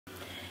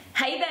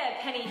Hey there,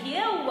 Penny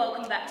here.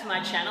 Welcome back to my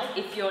channel.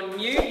 If you're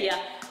new here,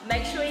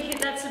 make sure you hit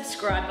that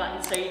subscribe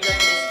button so you don't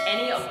miss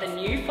any of the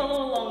new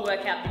follow along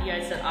workout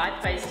videos that I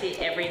post here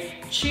every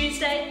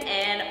Tuesday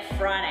and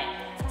Friday.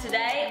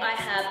 Today I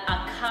have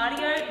a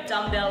cardio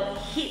dumbbell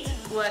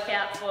HIIT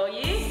workout for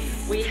you.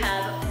 We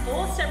have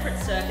 4 separate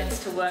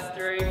circuits to work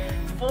through,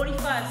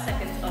 45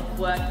 seconds of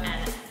work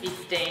and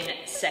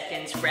 15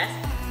 seconds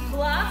rest.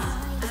 Plus,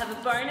 I have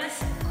a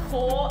bonus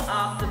core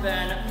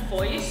afterburn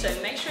for you, so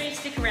make sure you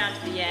stick around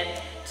to the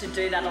end to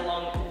do that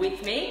along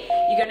with me.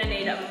 You're going to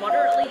need a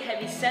moderately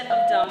heavy set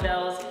of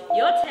dumbbells,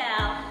 your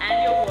towel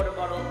and your water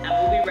bottle, and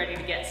we'll be ready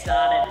to get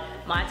started.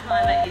 My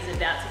timer is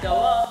about to go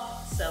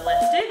off, so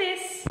let's do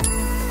this.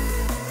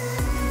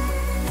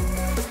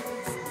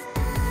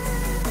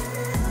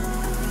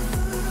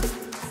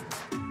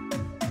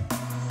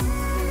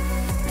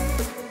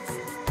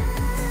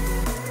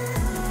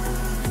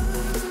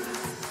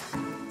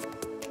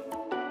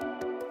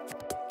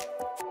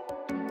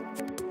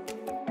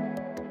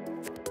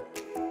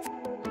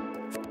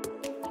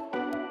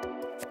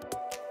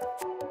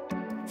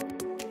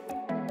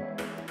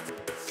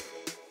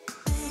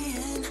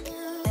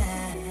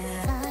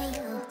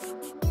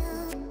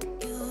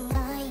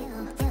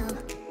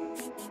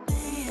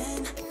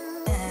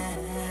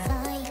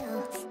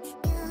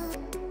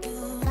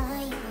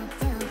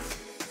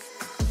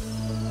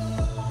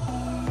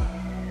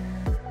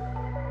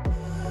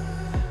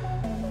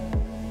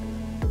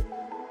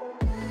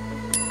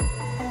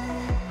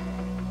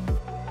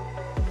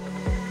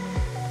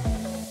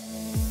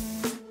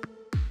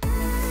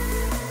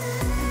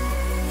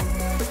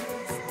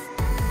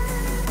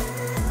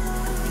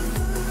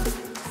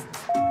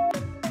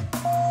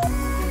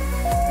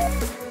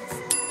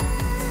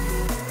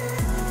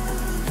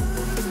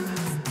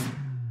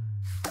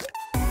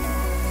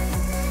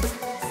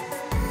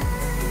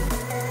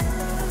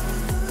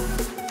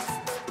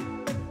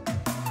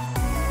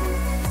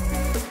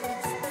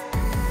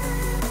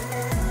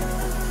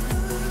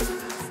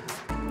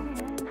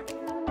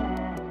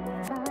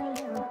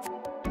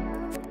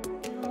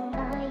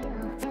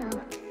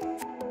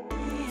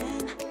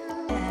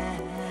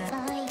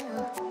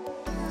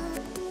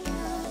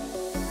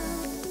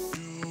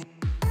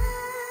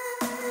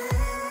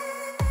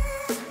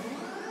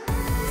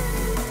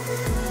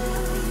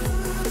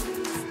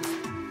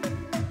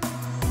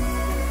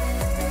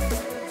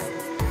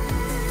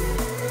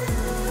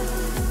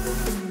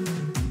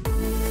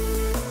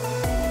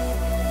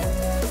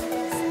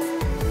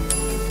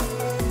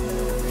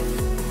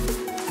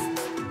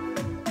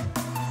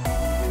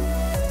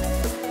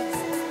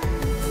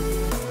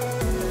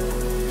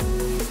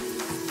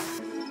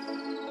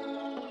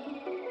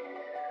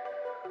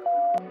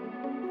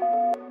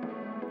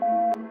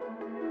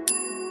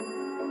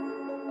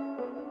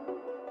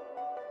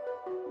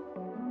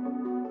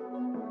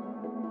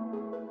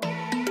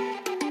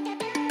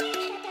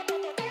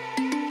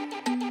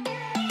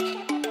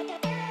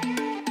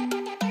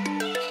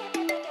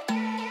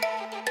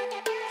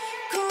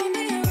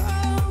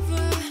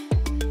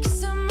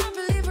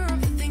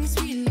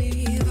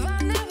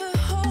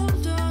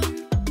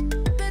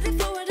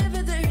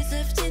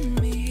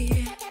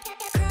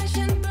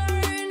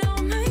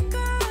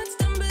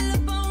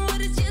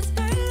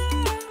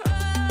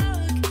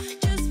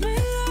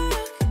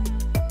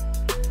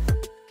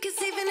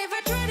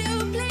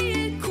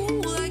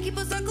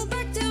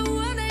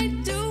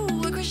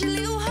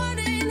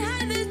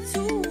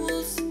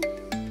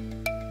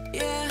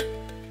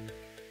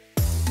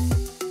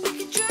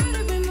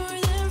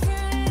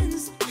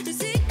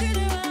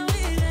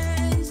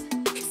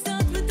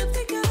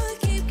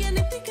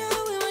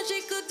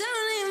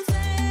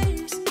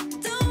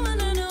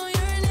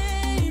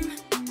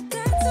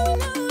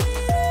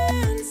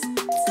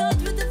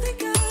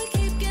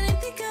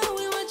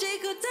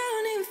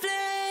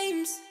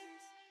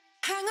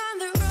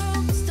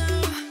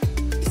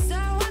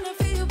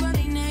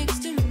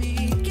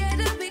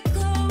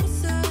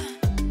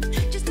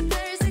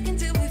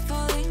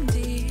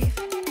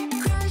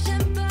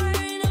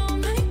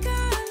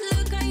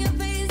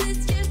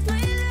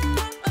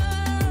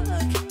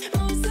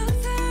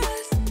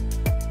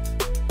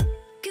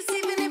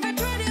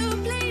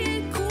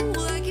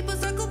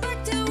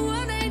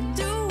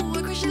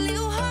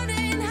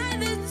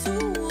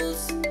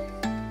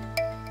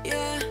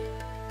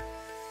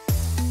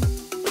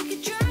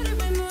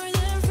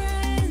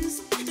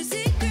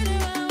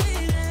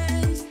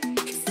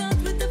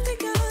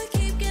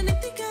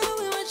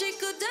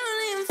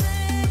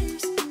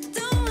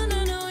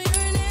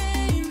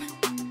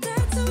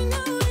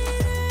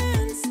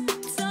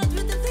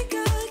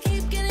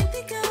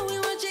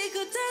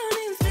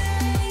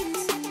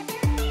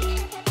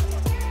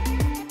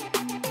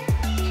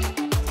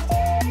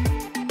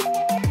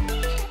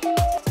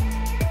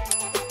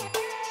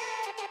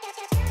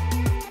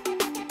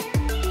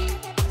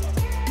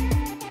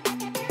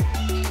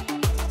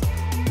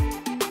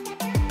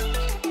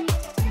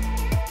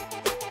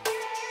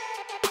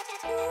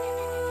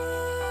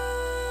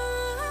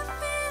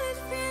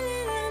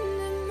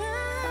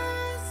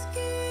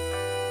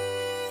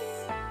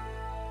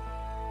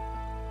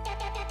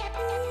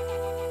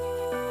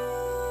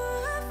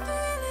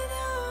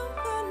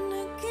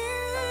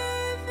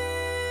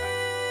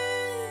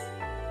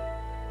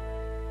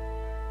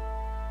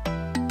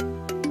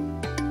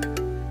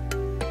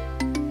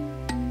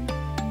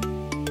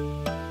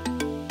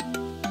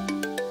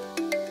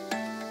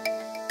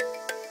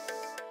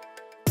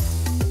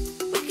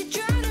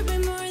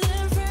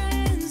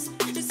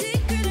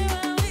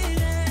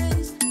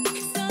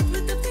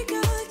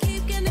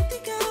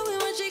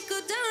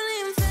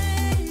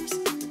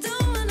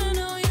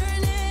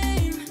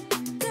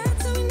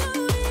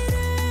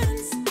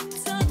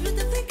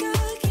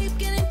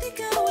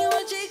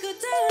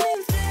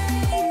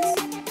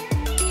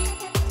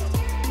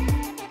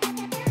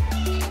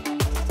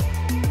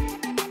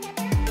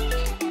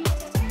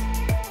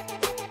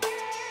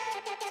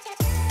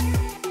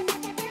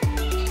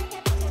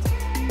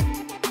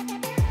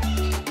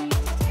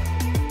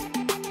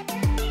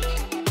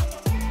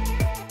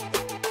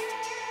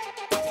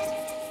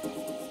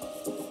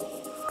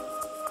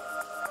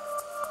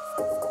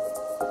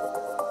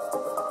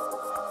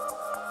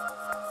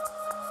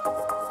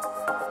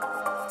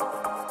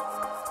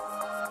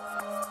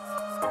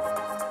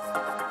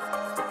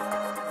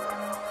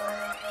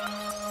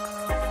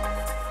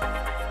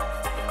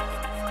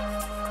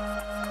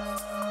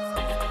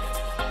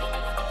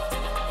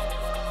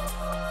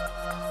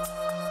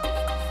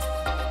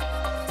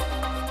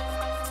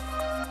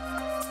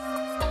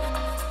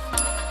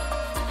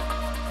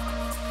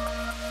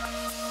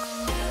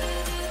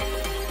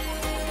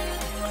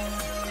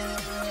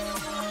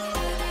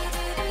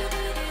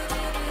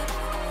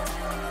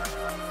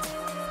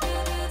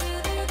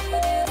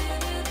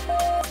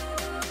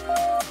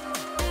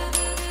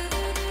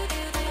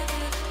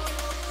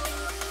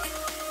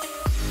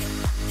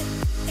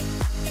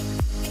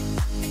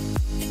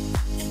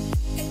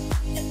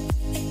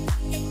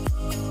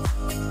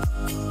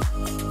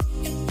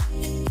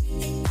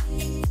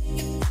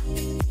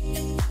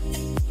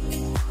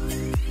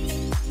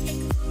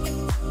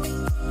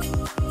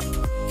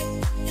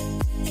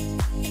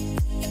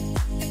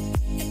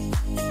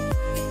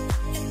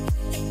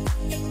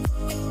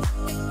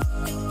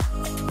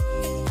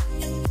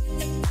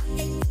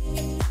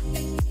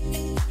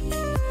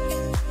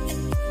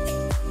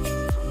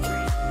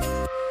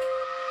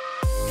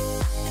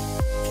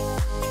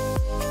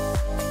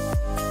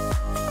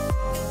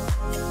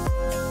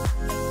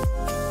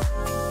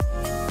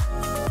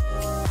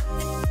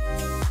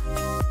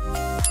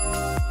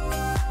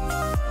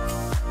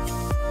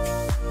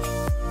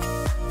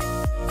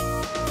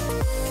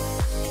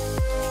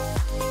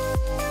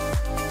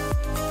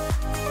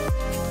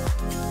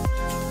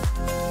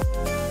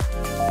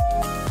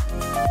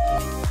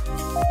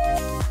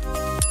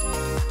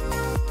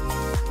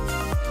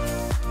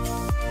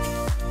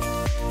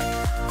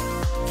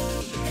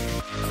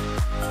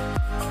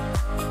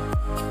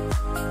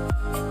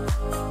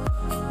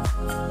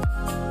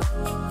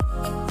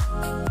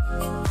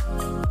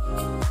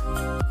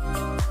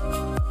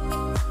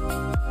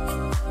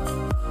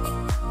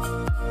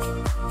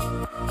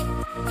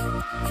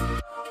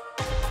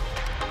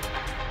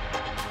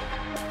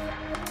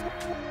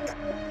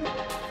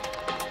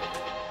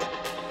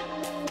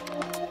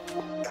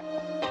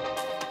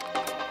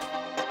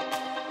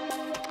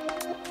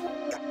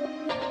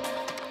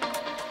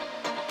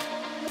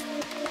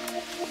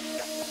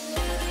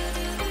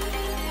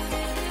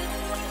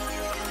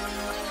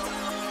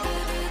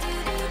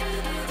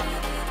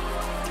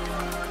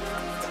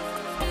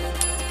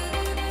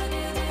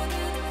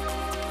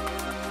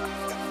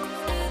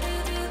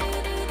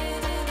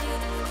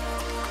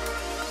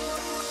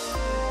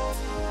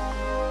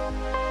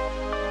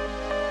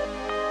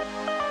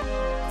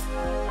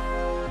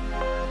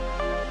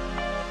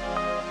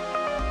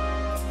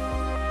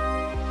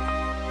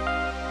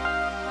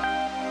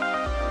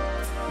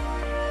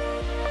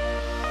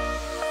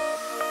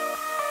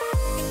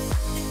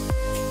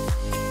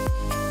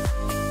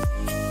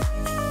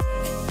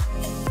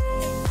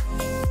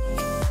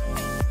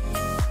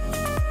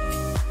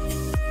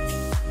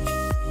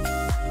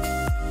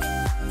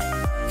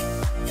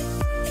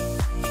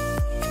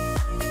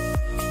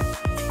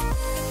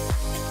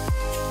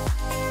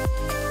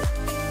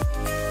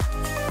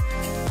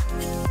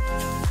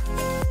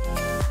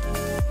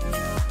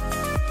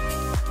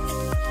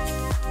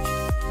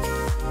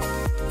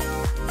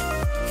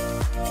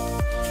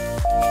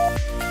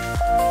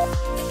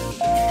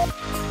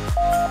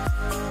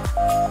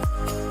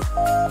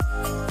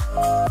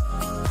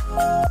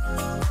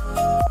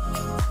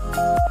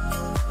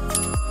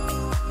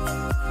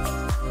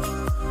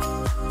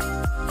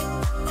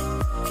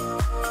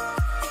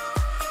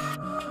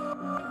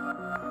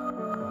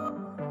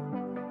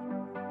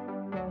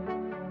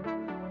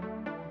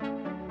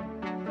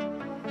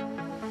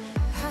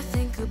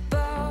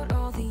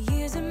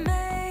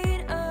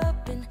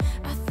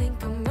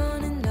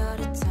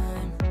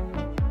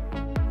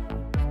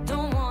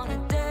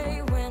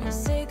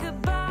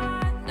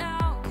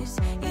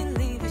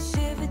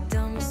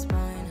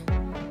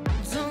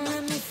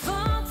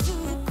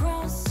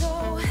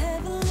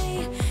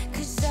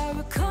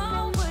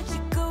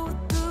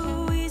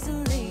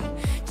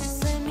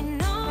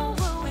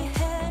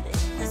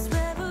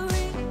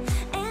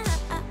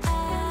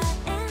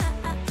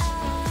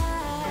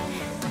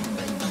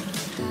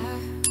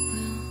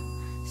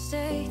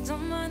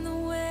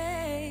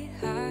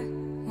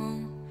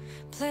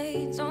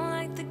 play. Don't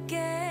like the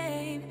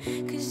game,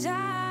 'cause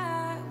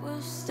I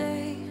will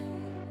stay,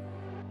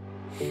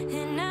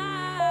 and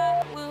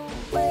I will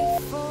wait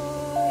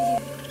for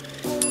you.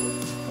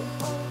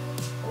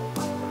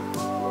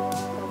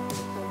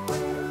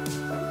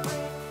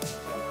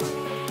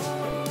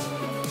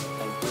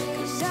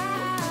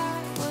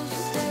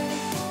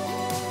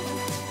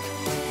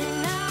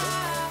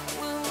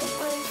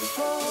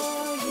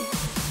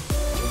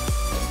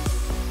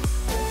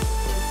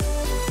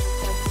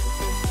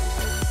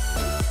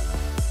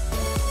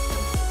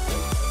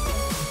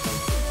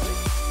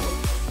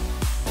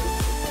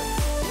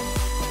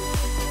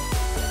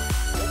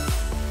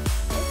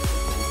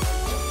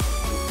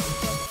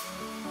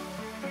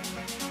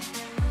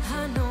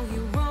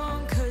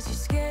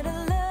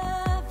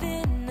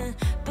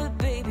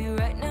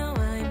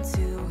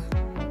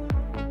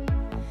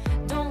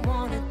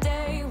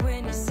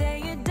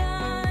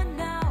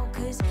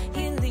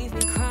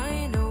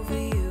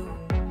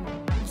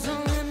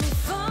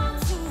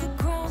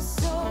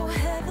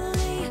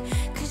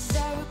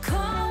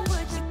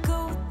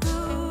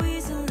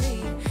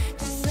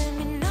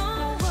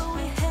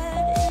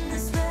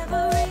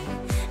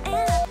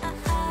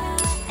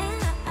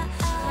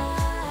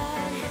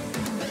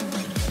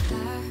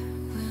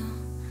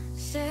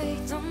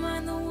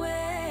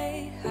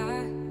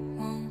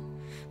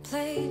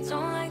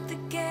 Don't like the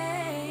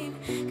game,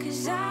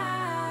 'cause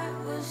I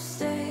will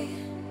stay,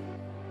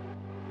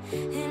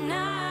 and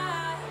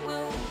I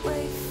will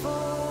wait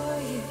for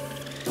you.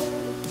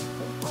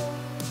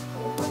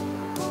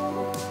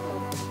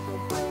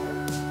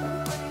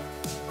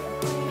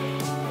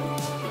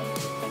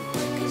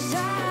 'Cause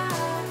I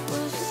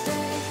will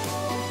stay,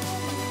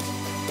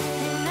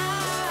 and I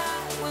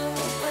will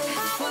wait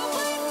for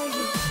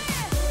you.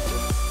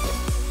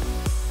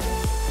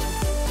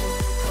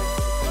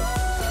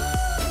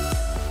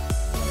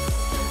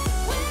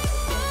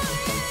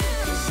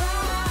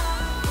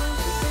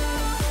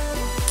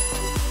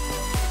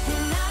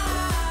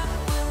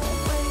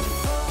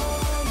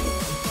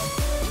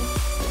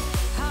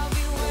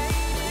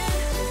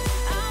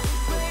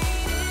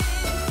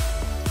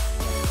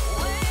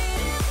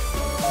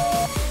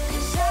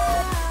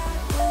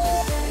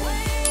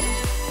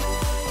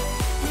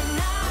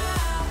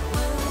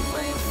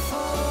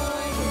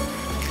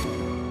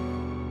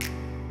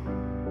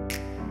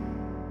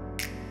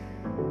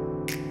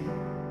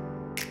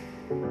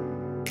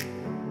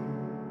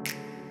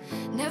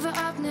 Never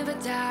up, never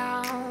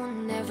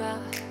down, never.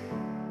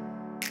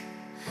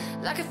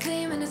 Like a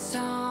theme in a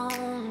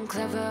song,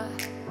 clever.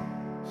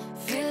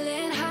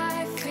 Feeling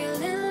high,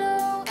 feeling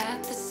low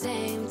at the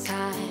same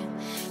time.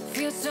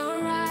 Feels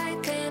so right,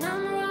 then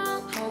I'm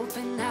wrong,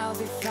 hoping I'll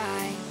be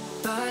fine.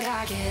 But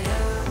I get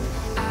up,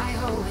 I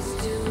always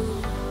do.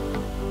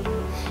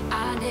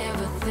 I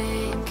never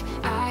think,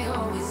 I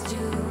always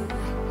do.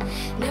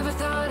 Never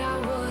thought I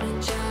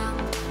wouldn't jump,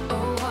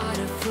 oh what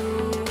a fool.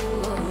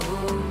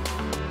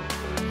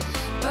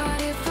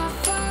 But if I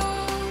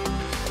fall,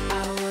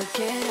 I will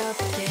get up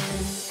again.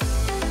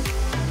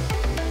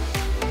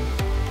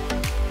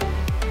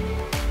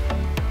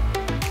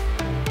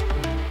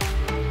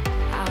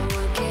 I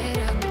will get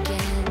up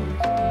again.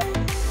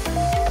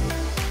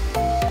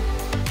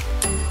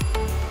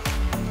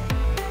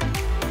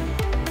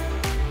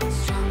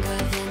 Stronger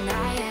than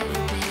I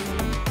ever been.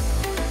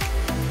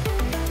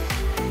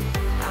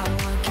 I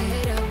will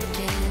get up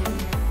again.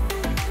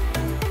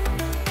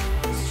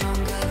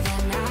 Stronger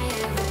than I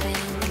ever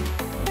been.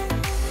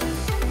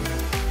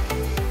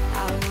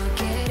 I will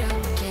get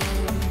up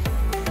again.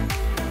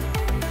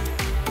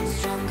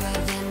 Stronger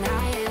than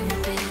I ever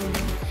been.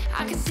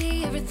 I can see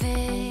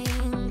everything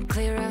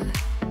clearer.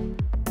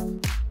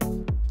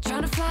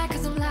 Trying to fly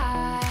 'cause I'm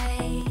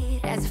light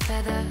as a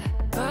feather.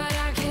 But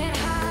I get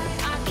high,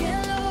 I get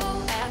low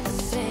at the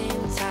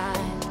same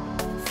time.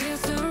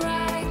 Feels so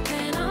right,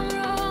 then I'm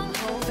wrong,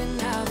 hoping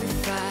I'll be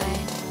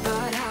fine.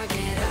 But I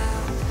get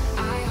up,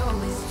 I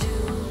always do.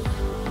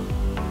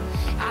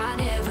 I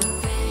never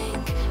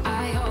think,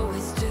 I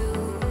always do.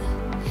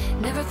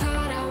 Never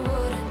thought I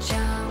wouldn't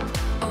jump,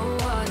 oh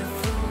what a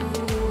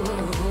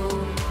fool.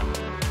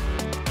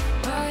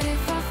 But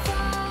if I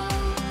fall,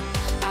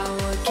 I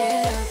will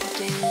get up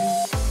again.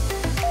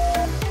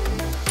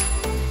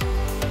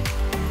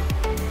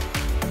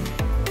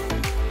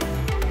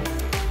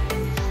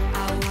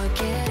 I will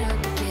get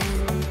up again.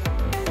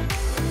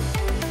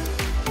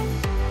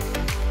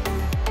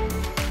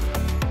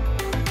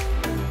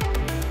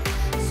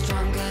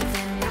 Stronger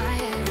than I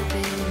ever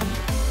been.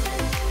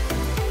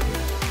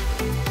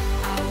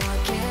 I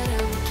will get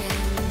up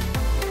again.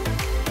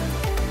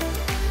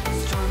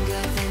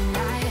 Stronger than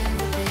I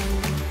ever been.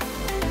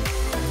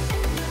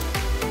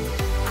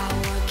 I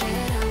will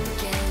get up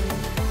again.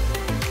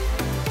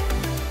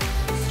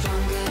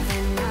 Stronger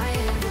than I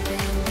ever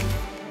been.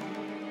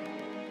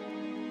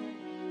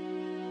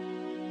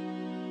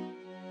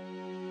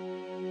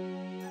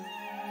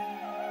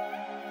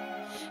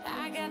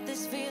 I got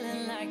this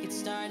feeling like it's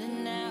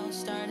starting now,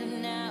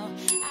 starting now.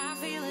 I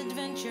feel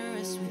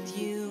adventurous with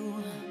you,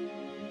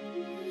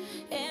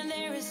 and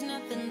there is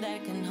nothing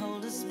that can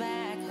hold us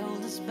back,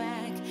 hold us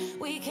back.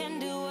 We can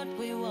do what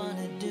we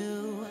wanna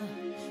do,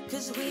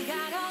 'cause we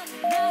got all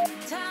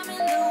the time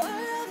in the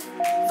world.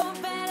 For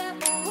better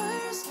or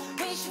worse,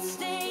 we should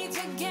stay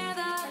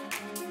together.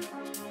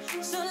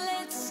 So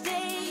let's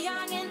stay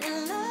young and in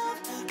love.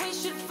 We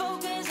should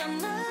focus on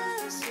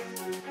us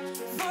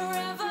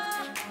forever.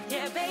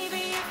 Yeah,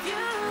 baby, if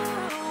you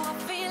are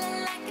feeling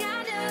like I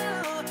do,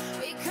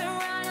 we could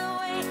run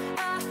away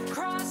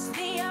across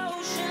the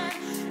ocean.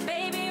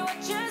 Baby, what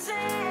you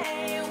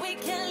say? We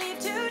can leave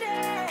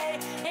today.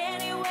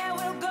 Anywhere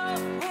we'll go,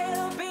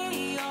 we'll be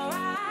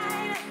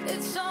alright.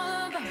 It's all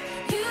about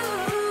you.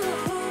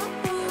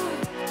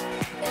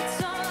 It's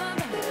all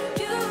about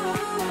you.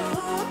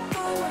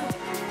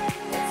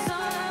 It's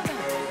all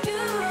about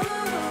you.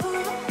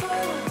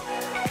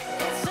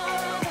 It's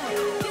all about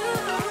you.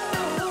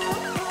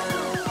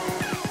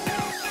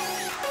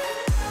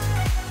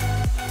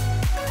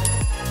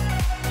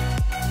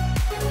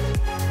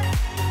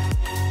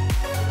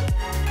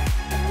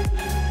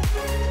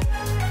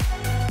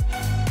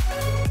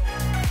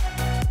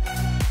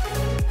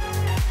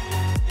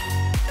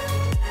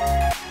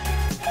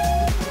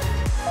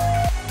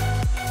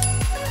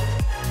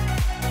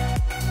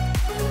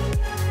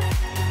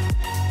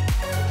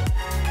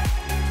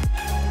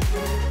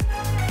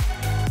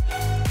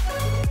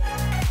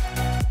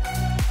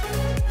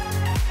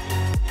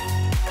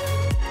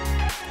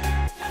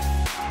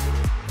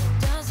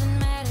 Doesn't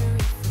matter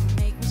if we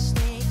make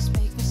mistakes,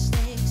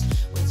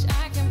 which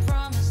I can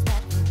promise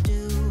that we'll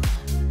do.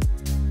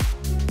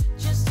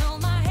 Just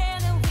hold my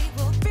hand and we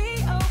will be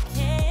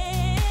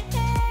okay.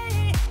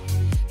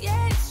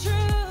 Yeah, it's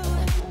true,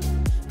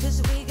 'cause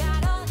we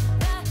got all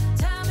the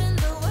time in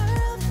the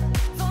world.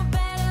 For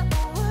better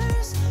or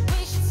worse, we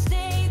should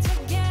stay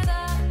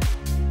together.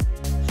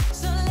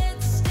 So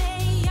let's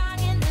stay young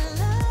and in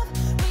love.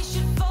 We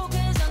should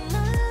focus on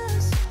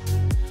us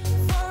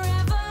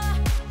forever.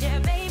 Yeah,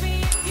 baby,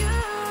 if you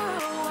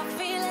are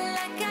feeling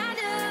like I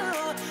do,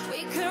 we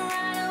could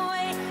run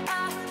away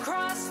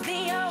across the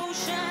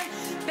ocean.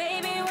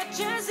 Baby, what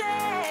you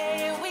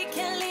say? We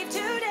can leave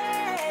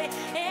today.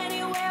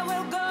 Anywhere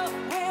we'll go,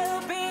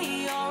 we'll be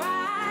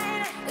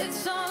alright.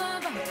 It's all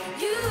about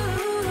you.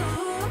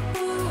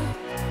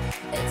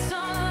 It's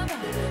all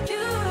about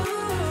you.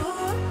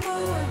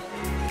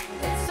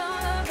 It's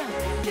all about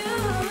you.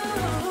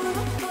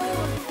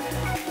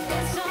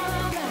 It's all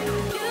about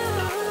you.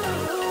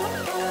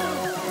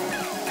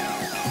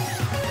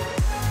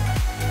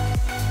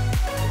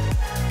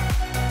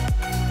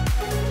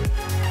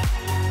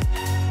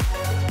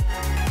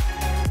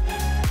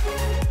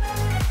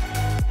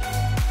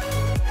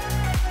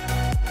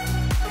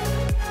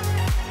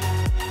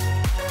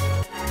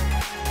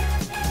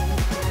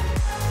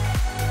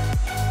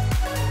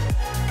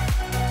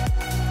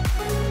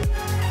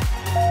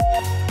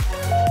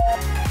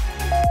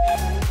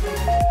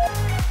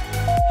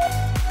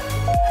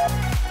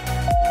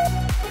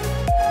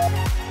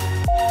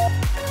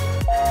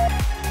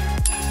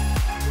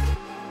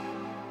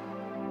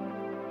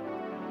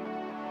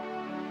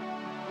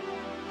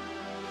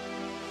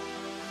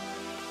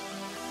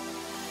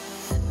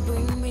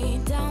 Bring me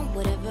down,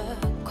 whatever.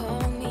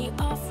 Call me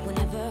off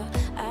whenever.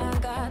 I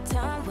got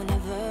time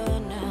whenever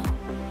now.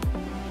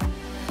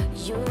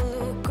 You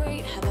look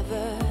great,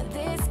 however.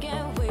 This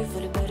can't wait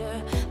for the better.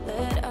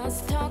 Let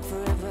us talk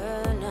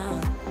forever now.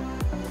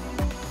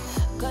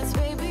 'Cause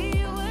baby,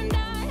 you and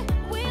I,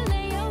 we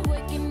lay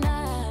awake at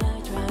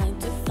night, trying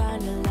to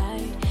find a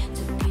light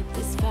to keep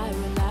this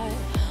fire alive.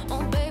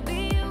 Oh baby,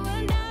 you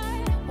and I,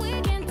 we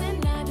can't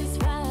deny this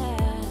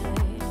fight.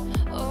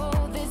 Oh,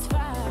 this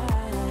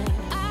fight.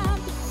 I'm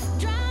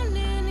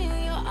drowning in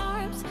your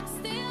arms.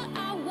 Still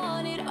I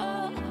want it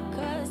all,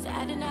 'cause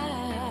I deny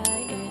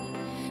it.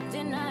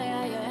 Deny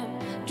I am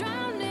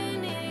drowning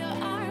in your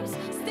arms.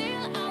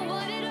 Still I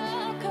want it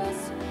all,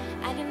 'cause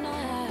I deny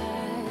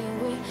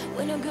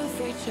we're no good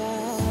for each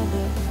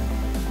other.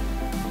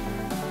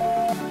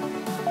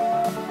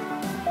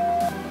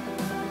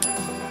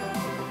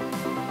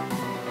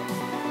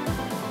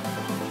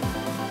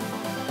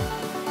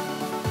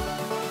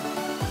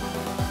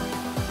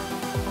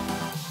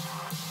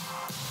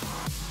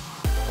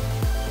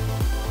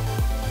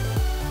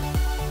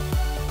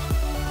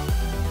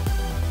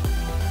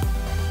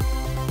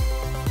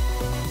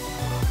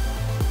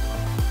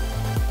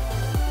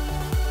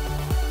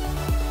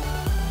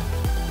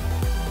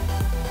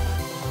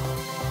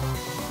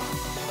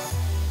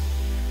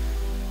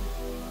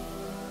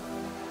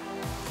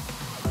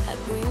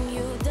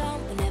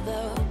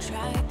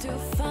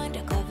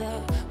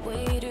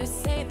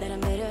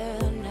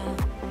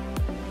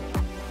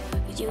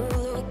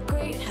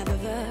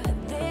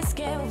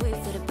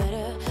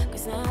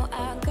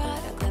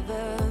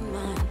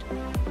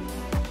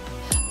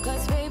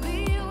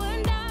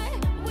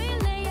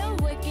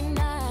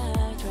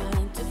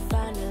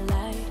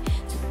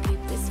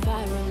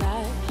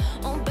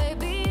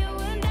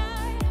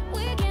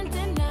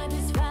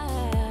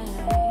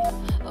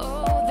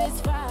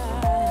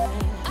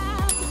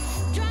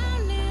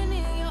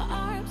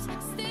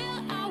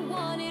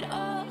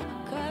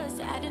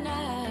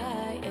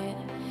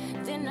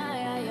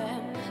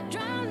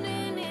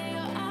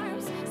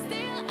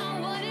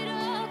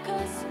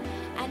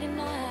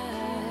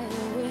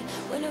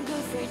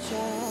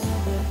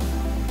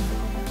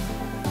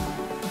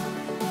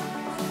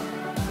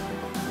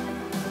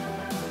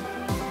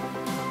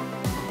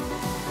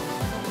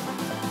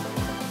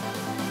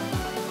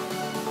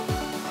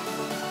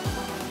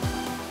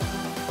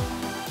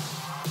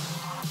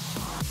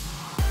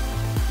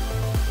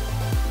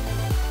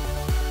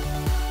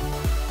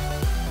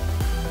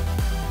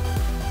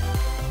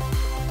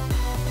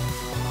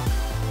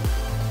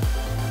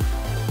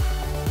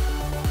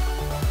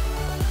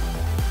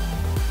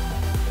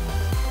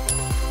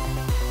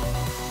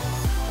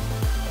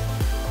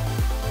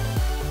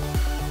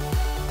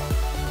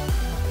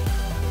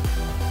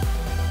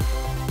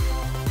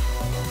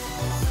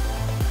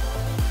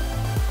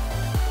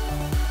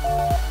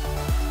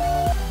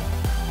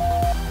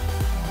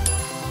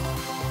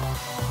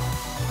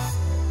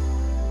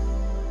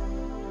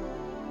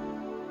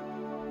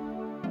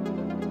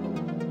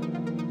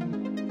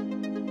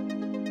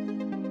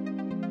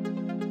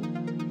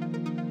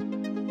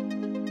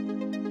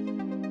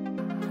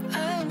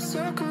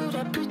 how good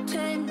at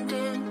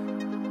pretending.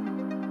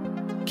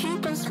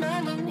 Keep on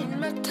smiling in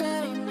my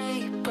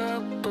tiny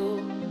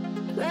bubble,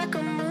 like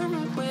a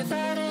movie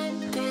without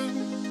ending.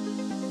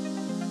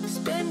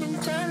 Spending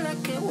time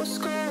like it was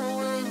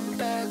going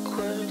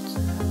backwards.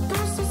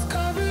 Bruises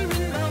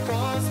covering my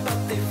walls,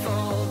 but they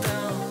fall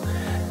down.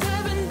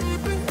 Diving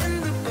deeper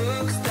in the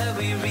books that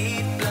we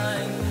read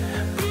blind.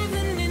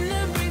 Breathing in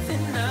and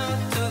breathing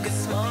out to get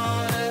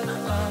smarter.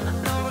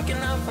 Not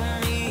working out for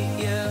me,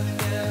 yeah,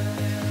 yeah.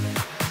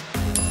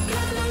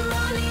 Got no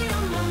money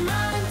on my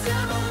mind,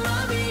 tell my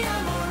mommy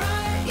I'm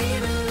alright.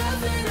 Even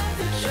laughing at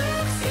the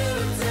jokes you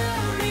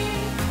tell me.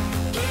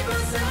 Keep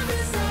myself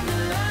inside the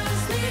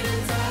lines, neat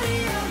and tidy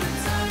all the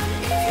time.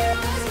 If you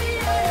ask me,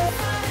 I am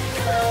fine.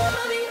 Got no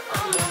money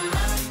on my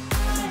mind.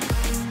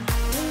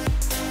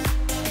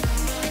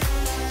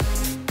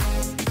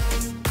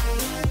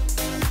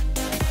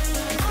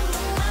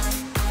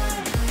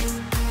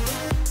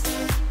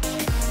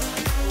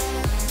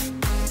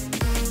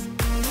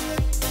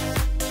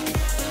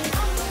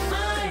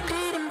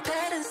 Repeating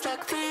patterns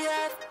like the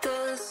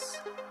others.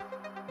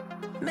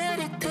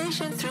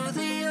 Meditation through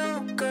the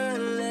yoga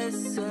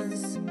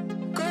lessons.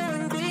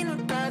 Going greener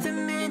by the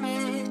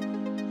minute.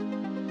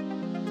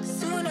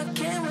 Soon I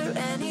can't wear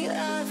any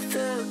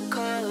other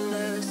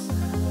colors.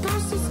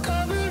 Bruises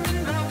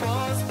covering my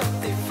walls, but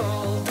they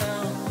fall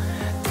down.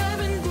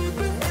 Diving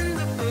deeper in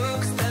the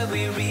books that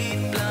we read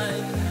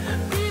blind.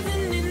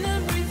 Breathing in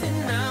and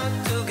breathing out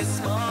to get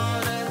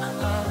smarter.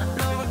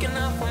 Not working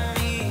out for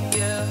me,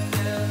 yeah,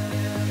 yeah.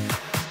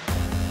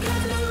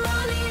 Got no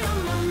money on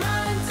my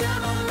mind, tell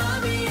my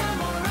mommy I'm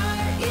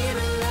alright.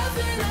 Even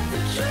laughing at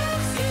the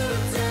jokes you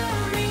tell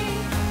me.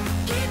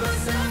 Keep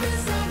myself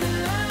inside the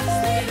lines,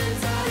 neat and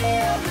tidy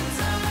all the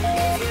time.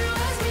 If you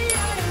ask me, I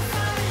am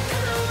fine.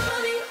 Got no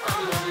money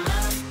on my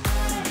mind.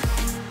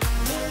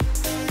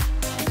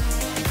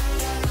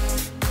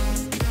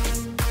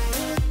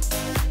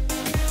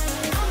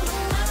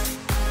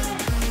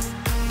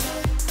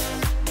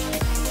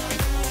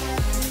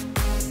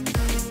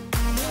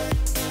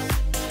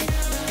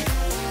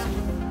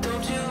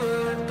 Don't you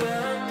worry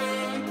about me.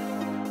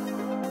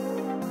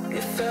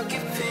 If I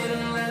keep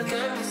feeling like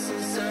I'm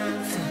missing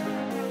something,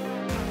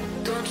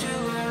 don't you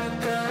worry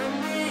about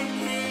me,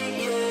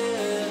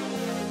 yeah.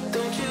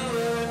 Don't you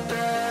worry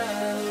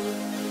about me.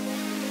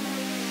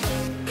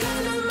 Got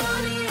no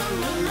money on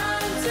my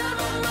mind, tell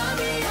my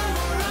mommy I'm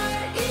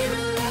alright.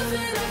 Even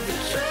laughing at the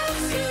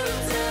jokes you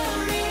tell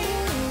me.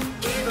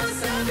 Keep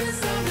myself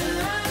inside the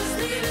lines,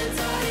 neat and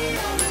tidy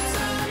all the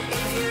time.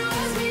 If you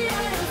ask me, I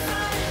am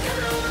fine. Got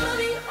no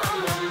money on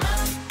my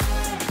mind.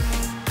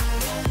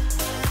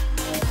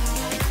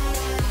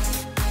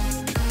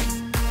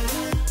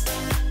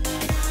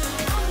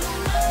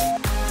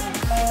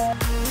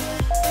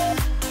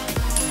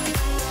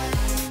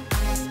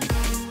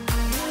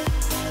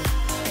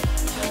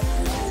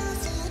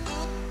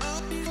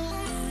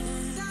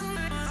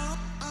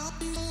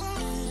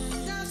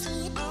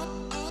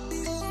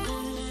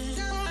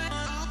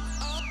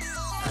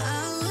 I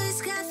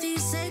always got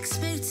these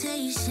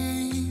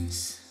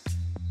expectations.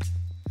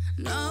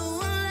 No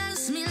one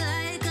loves me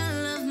like I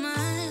love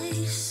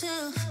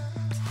myself.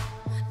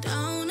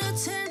 Don't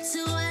attempt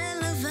to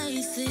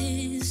elevate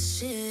this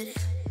shit.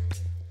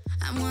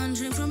 I'm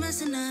wondering from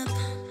messing up.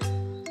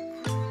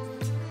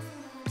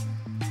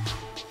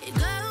 It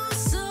goes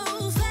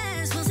so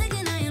fast, one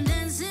second I am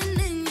dancing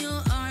in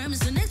your arms.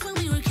 The next one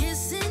we were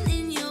kissing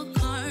in your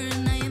car,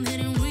 and I am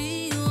hitting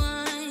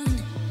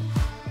rewind.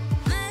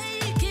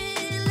 Make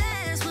it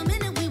last, 1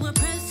 minute we were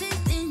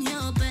perfect in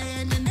your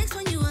bed. The next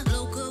one you were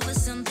local with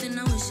something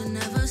I wish I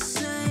never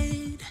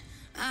said.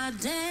 Ah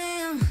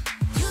damn,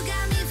 you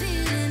got me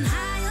feeling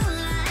high on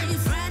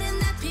life, riding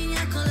that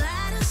pina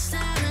colada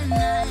style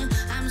night.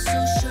 I'm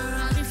so sure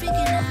I'll be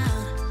freaking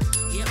out.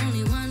 You're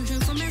only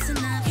wondering for messing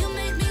up. You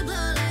make me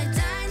blow like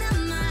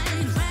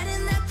dynamite,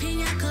 riding that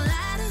pina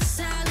colada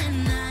style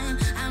night.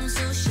 I'm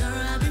so sure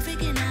I'll be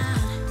freaking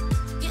out.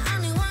 You're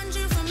only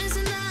wondering for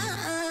messing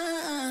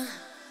up.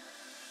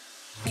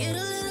 Get a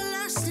little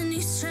lost in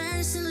these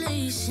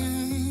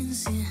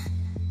translations, yeah.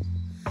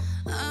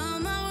 All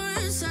my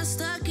words are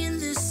stuck in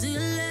this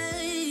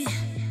delay.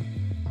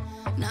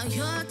 Now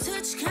your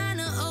touch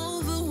kinda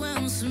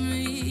overwhelms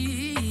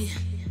me,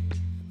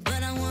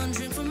 but I'm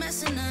wondering for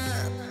messing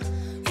up.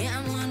 Yeah,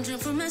 I'm wondering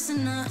for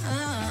messing up.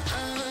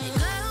 It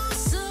goes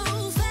so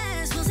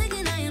fast, one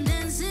second I am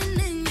dancing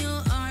in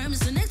your arms.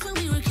 The next one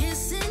we were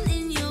kissing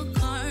in your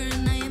car,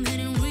 and I am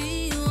hitting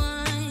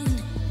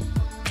rewind.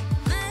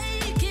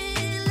 Make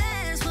it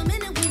last, 1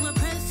 minute we were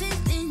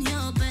perfect in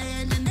your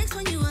bed. The next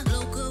one you were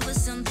local with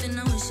something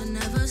I wish I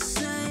never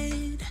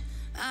said.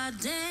 Ah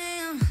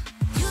damn,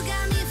 you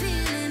got me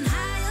feeling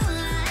high on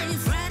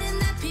life, riding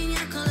that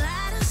pina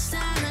colada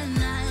style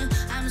night.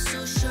 I'm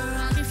so sure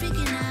I'll be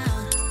freaking out.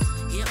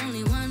 You're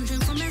only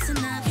wondering for messing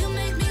up. You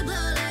make me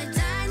blow like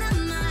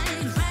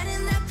dynamite,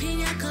 riding that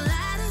pina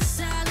colada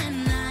style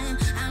night.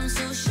 I'm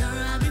so sure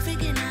I'll be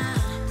freaking out.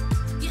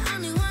 You're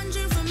only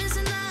wondering for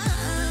messing up.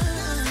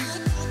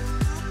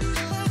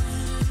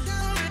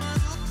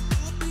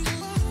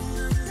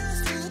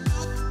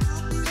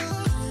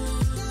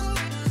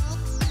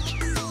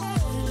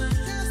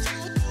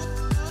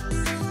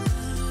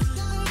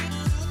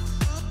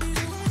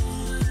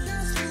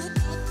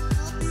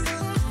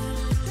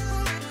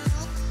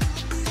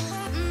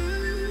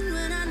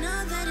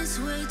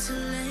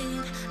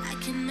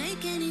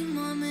 any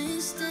more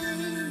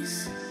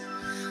mistakes,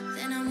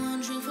 then I'm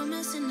wondering for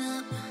messing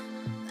up.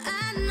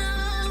 I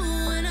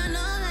know, and I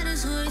know that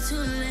it's way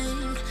too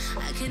late.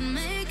 I can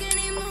make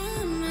any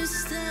more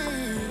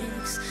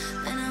mistakes,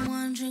 then I'm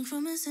wondering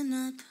for messing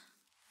up.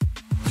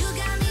 You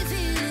got me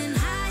feeling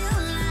high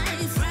on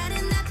life,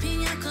 riding that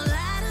pina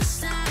colada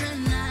starry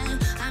night.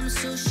 I'm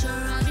so sure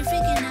I'll be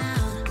freaking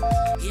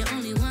out. You're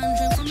only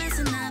wondering for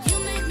messing up. You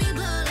make me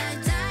blow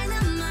like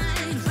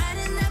dynamite,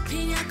 riding that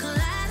pina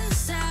colada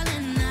starry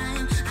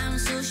night. I'm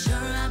so sure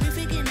I'll be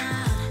freaking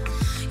out.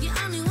 You're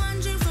only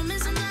wondering for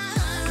messing up.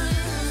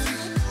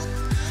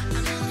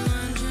 I'm only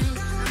wondering,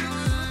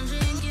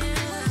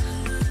 yeah.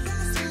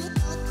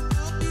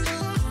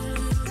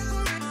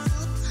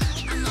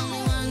 I'm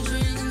only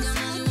wondering, you're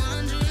only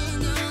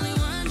wondering, you're only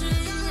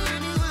wondering, you're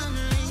only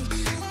wondering.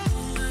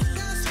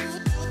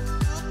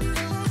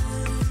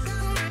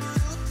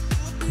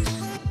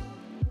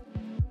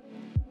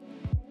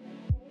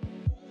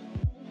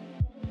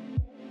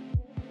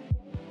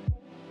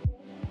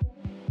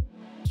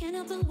 Can't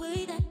help the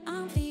way that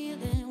I'm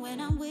feeling when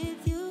I'm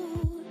with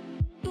you.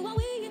 You are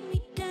weighing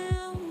me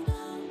down.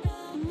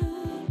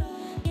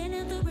 Can't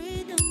help the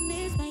rhythm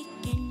is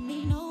making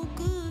me no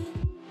good.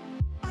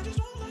 I just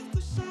don't like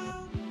the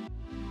sound.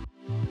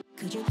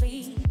 Could you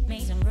please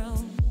make some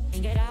room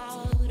and get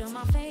out of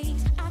my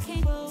face? I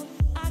can't grow,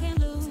 I can't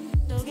lose,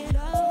 so get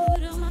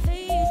out of my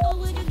face. Or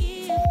would you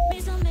give me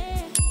some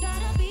air? Try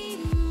to be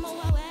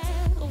more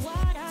aware of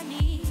what I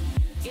need.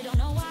 You don't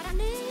know what I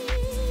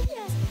need,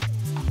 yeah.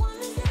 One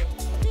mistake,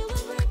 till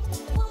we break.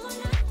 One more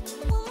night,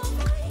 one more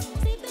fight.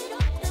 Sleep it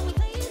up, then we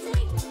play it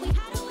safe. We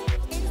hide away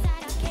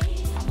inside our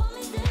cage. One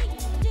mistake,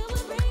 till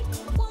we break.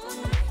 One more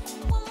night,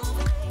 one more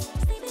fight.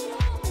 Sleep it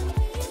up, then we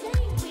play it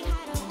safe. We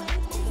hide away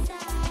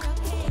inside our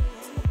cage.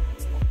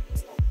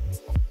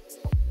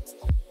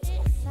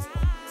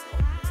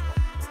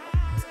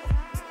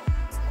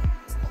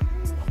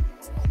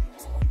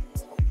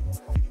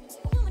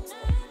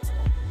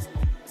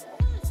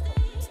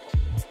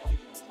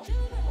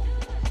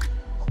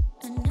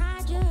 And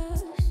I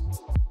just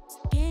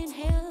can't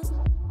help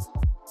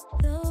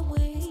the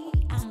way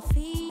I'm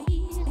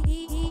feeling.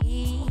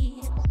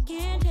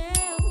 Can't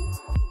help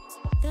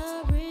the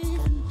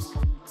rhythms.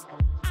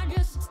 I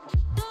just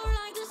don't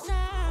like the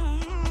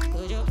sound.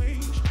 Could you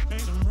please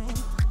make some room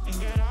and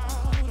get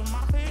out of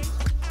my face?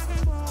 I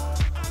can grow,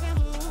 I can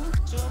lose,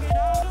 so get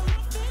out of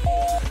my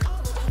face. Oh,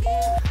 would you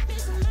give me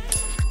some air?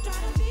 Try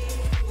to be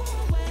more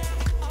aware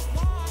of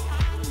what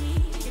I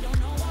need. You don't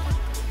know what I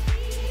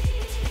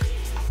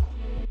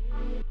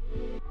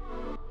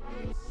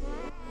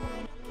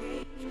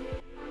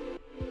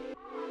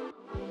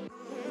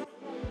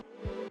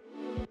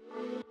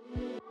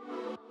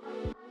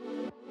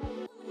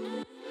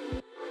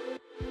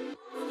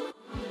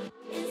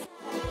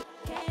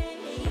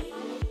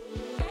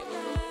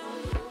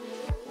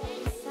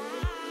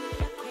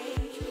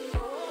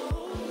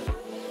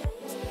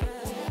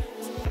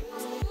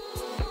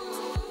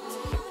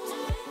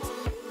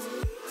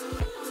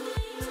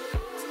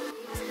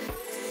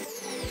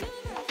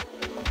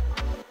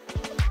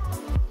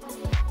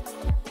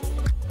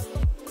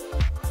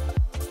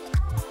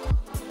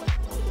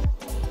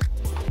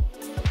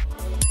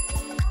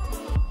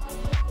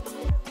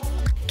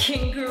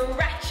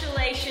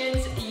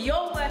Congratulations,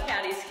 your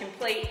workout is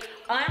complete.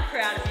 I'm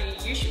proud of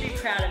you. You should be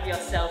proud of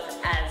yourself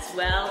as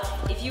well.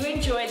 If you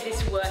enjoyed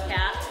this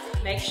workout,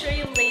 make sure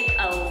you leave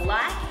a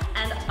like.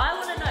 And I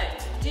want to know,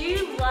 do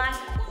you like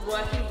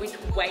working with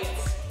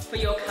weights for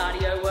your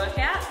cardio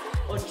workout?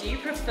 Or do you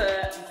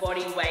prefer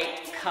body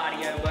weight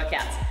cardio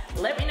workouts?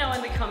 Let me know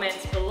in the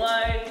comments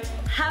below.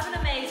 Have an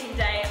amazing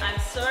day. I'm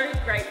so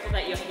grateful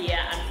that you're here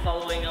and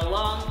following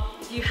along.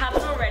 If you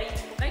haven't already,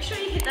 make sure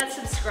you hit that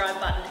subscribe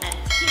button and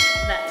tick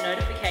that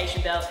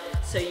notification bell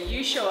so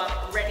you show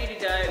up ready to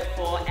go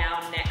for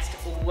our next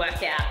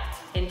workout.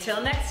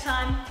 Until next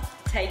time,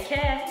 take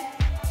care.